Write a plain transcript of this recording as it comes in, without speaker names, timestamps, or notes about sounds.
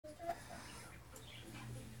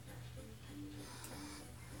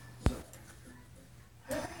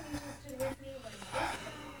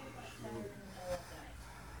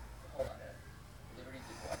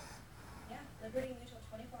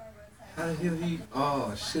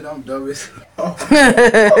Oh shit, I'm dumb as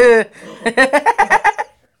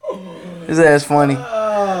His ass funny.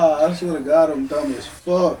 I swear to God, I'm dumb as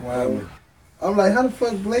fuck, man. I'm like, how the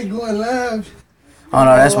fuck Blayke going live? Oh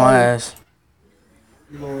no, that's my ass.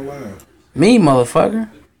 You going live? Me, motherfucker.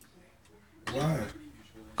 Why?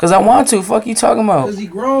 Cause I want to. Fuck you talking about? Cause he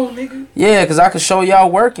grown, nigga. Yeah, cause I can show y'all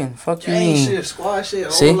working. Fuck you Gang mean? shit, squad shit,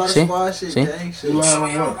 a See? whole lot See? of squad shit, See? gang shit. You live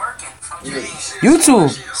on what? YouTube.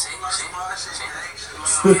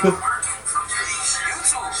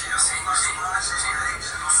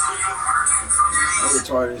 I'm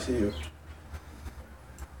retarded as hell.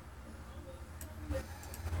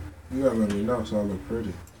 You gotta let me know so I look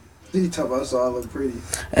pretty. He talk about so I look pretty.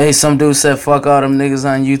 Hey, some dude said, "Fuck all them niggas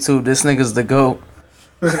on YouTube. This nigga's the GOAT."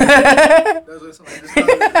 That's what somebody just told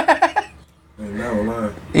me. Ain't never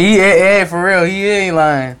lying. Hey, for real, he ain't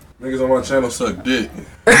lying. Niggas on my channel suck dick.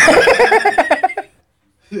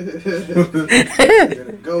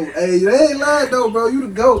 Go, hey, they ain't lying though, bro. You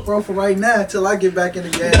the GOAT, bro, for right now till I get back in the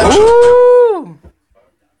game. Ooh.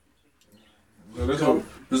 So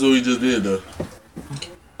this is what we just did though.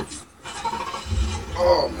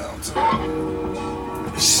 Oh man, I'm tired.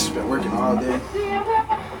 Been working all day.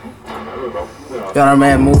 Got our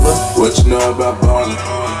man Mover. What you know about ballin'?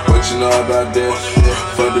 What you know about this?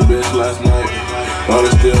 Fuck the bitch last night.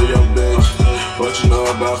 Ballin' still your bitch. What you know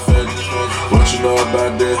about Fendi? What you know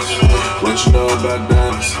about this? What you know about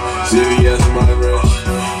diamonds? CVS my wrist.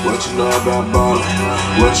 What you know about ballin'?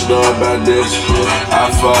 What you know about this? I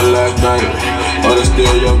fought last night. Ballin'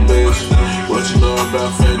 still your bitch. What you know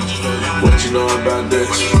about Fendi? What you know about this?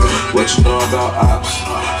 What you know about ops?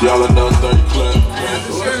 Y'all are done 30 clip.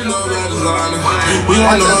 What you know about designer? You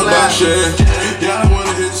don't know about shit. Y'all don't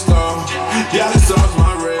wanna hit star. Y'all just off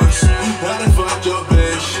my wrist. Y'all done fucked your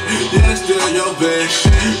bitch. Yeah, it's still your bitch.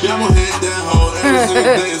 Y'all gon' hit that hoe every single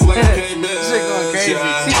day. It's like I can't miss.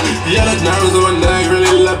 Yeah, the nerves on my neck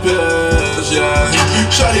really left piss. Yeah,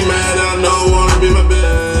 shawty mad, I know wanna be my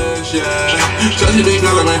bitch. Yeah, shawty be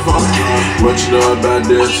calling my phone. What you know about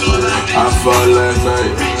this? I fought last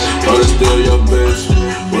night. Oh, it's still your bitch.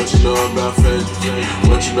 What you know about Fendi?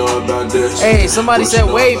 What you know about this? Hey, somebody said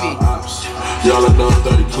wavy. Y'all are done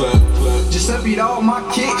 30 clip. Just beat all my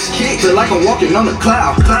kicks. Feel like I'm walking on a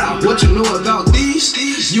cloud. What you know about these?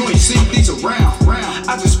 You ain't seen these around.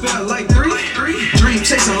 I just spent like three. Dream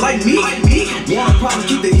chasing like me. Wanna probably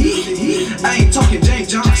keep the heat. I ain't talking James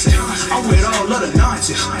Johnson. I'm with all of the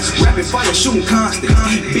nonsense. Rapid fire shooting constant.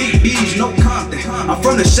 Big B's, no Compton. I'm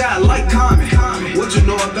from the side like Common. What you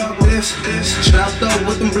know about this? Strapped up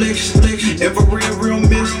with them blicks. Real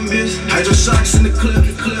miss. Hydro socks in the clip.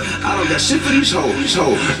 I don't got shit for these hoes.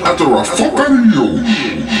 After I fuck out of you.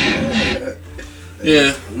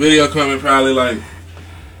 Yeah, video coming probably like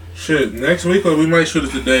shit next week, or we might shoot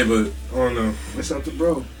it today, but I don't know. What's up to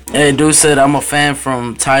bro? Hey, dude said I'm a fan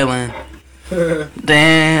from Thailand.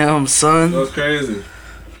 Damn, son. That's crazy.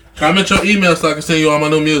 Comment your email so I can send you all my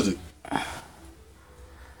new music.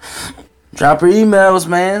 Drop your emails,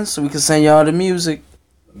 man, so we can send y'all the music.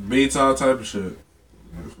 Beats, all type of shit.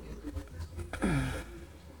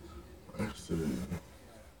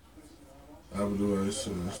 I would do it.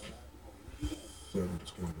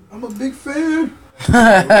 I'm a big fan.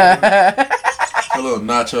 Hello,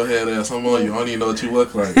 nacho head ass. I'm on you. I don't even know what you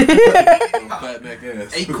look like. Fat neck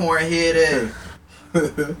ass. Acorn head ass.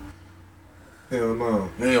 Hell no.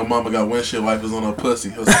 And your mama got windshield wipers on her pussy.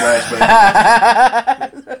 Her splashback.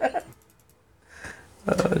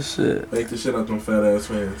 Oh, shit. Make the shit out them fat ass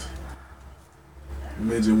fans.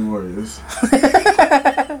 Midget warriors.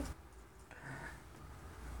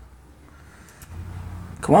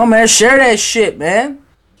 Come on, man. Share that shit, man.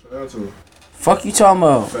 Try to. Fuck you talking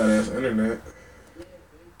about? Fat ass internet.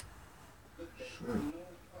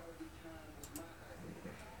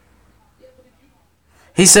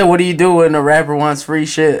 He said, what do you do when a rapper wants free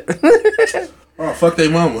shit? Oh, fuck they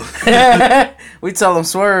mama. We tell him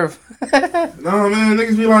swerve. No, man.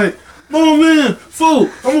 Niggas be like, oh, man, fool,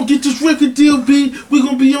 I'm gonna get this record deal, B. We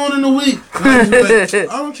gonna be on in a week. I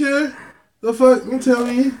don't care. The fuck? Don't tell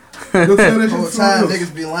me. Don't tell that Whole shit time to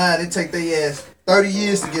niggas be lying. It take their ass 30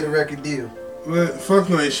 years to get a record deal. Man, fuck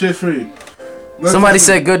no, ain't shit free. Somebody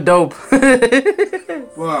said good dope.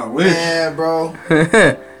 Wow, wish. Yeah, bro.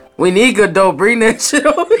 We need good dope. Bring that shit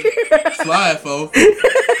over here. Slide, folks.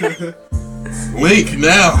 Link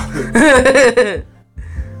now.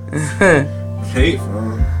 Hate,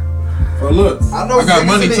 fo. But look, I know got niggas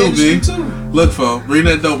money in the too, B. industry, too. Look, fo, bring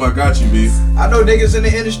that dope. I got you, B. I know niggas in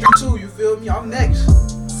the industry too. You feel me? I'm next.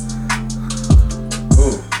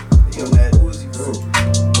 Oh, He on that Uzi, bro.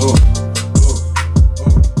 oh, oh,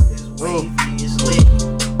 oh. It's wavy, it's lit.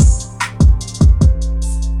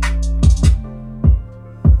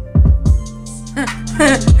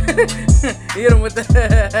 Hit him with the.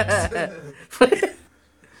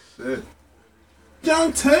 Shit.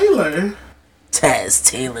 Young Taylor. Taz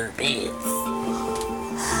Taylor, bitch.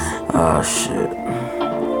 Oh shit.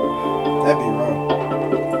 That'd be wrong.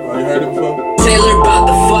 Oh, you heard it before? Taylor about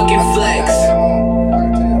the fucking flex. I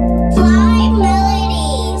can tell.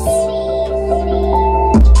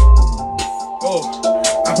 Oh,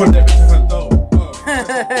 I put that bitch in her throat. Oh.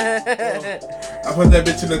 I put that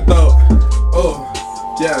bitch in the throat. Oh,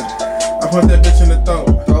 yeah. I put that bitch in the throat.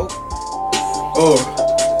 Oh.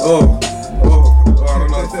 I don't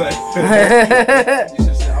know what to say. You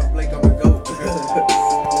should say, I'm Blayke, I'm a goat.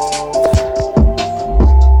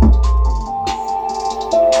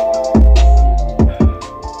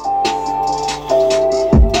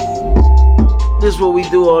 This is what we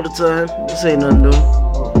do all the time. This ain't nothing new.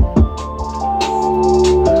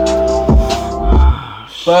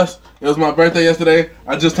 Plus, it was my birthday yesterday.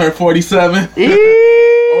 I just turned 47. Old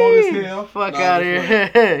as hell. Fuck Nah, out just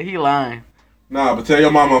here. He lying. Nah, but tell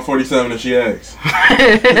your mama I'm 47 if she asks.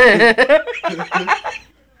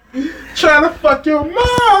 Trying to fuck your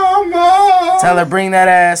mama. Tell her bring that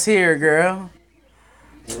ass here, girl.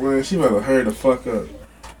 Man, she better hurry the fuck up.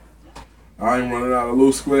 I ain't running out of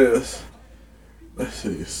loose squares. Let's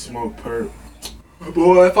see, smoke perp.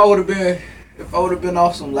 Boy, if I would have been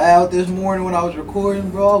off some loud this morning when I was recording,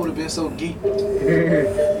 bro, I would have been so geek. I'm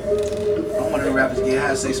one of the rappers get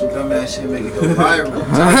high, say some dumbass shit, make it go viral.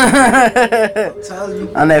 I'm telling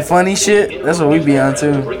you. On that funny shit, that's what we be on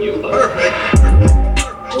too.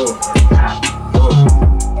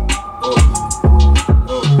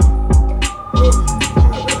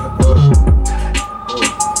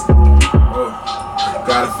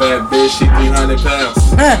 Got a fat bitch, she 300 pounds.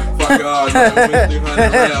 Fuck her all night with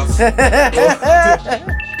 300 rounds.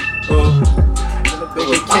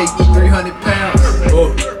 Big cake, eat 300 pounds.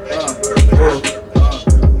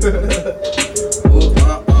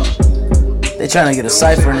 They trying to get a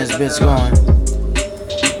cipher in this bitch going.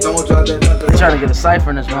 Don't drop that nothing. They trying to get a cipher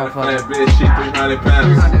in this Got a motherfucker. fat bitch, she 300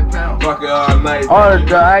 pounds. 300 pounds. Fuck her all night. Oh,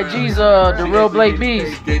 the IG's the real Blayke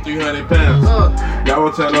Bees. Get 300 pounds. Y'all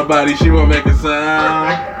won't tell nobody, she won't make a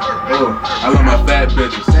sound. Oh, I love my fat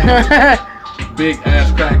bitches. Big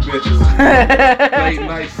ass crack bitches. Late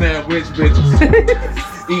night sandwich bitches.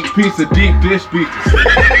 Eat pizza, deep dish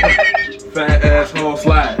bitches. Fat ass whole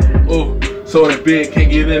slide. Oh, so that big can't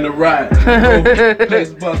get in the ride. Oh,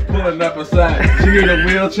 place bus pulling up inside. She need a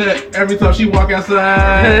wheelchair every time she walk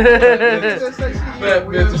outside. Fat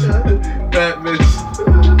bitches. Fat bitches.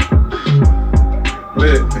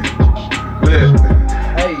 Lit.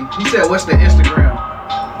 Hey, he said, what's the Instagram?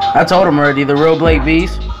 I told him already, the real Blayke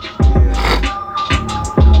Bees.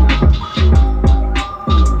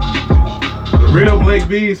 Real Blayke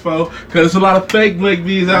Bees, folks, because there's a lot of fake Blayke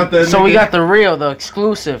Bees out there. So we got the real, the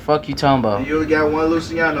exclusive. Fuck you talking about. You only got one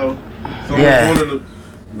Luciano. So Yeah.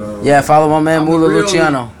 No. Yeah, follow my man I'm the Mula real-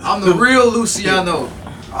 Luciano. I'm the real Luciano.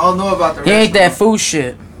 I don't know about the He rest ain't that of food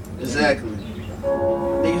shit. them. Exactly.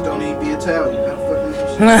 Niggas don't even be Italian. How the fuck is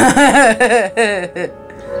this shit?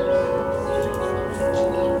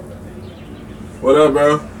 What up,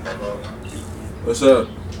 bro? What's up?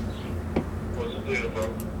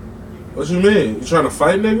 What you mean? You trying to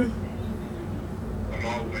fight, nigga?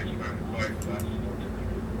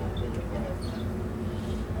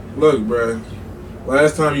 Look, bro.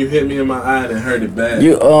 Last time you hit me in my eye and it hurt it bad.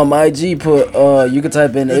 You IG put you can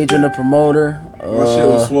type in Adrian the promoter. My shit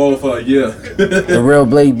was swole for a year. The real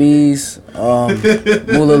Blayke Bees.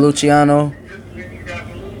 Mula Luciano.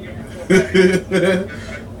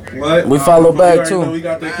 What? We follow back, already too. know We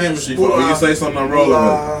got that chemistry. For. You can say something, I'm rolling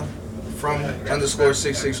with. From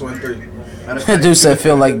 _6613. That dude said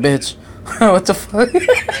feel like bitch. What the fuck?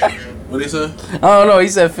 What he say? I don't know. He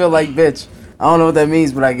said feel like bitch. I don't know what that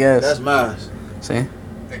means, but I guess. That's mine. See? You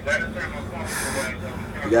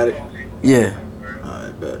got it? Yeah.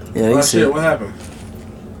 Alright, bet. Yeah, he Oh, shit, said. what happened?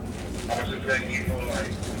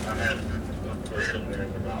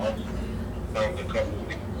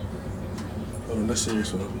 Let's see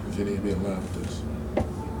yourself if you need to be alive with this.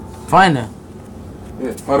 Find him.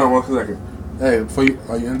 Yeah, hold on 1 second. Hey, before you,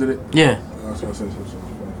 are you ended it? Yeah. I was gonna say something.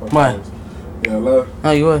 What? Yeah, love.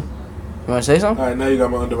 Oh, you would? You want to say something? Alright, now you got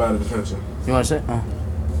my undivided attention. You want to say? Oh.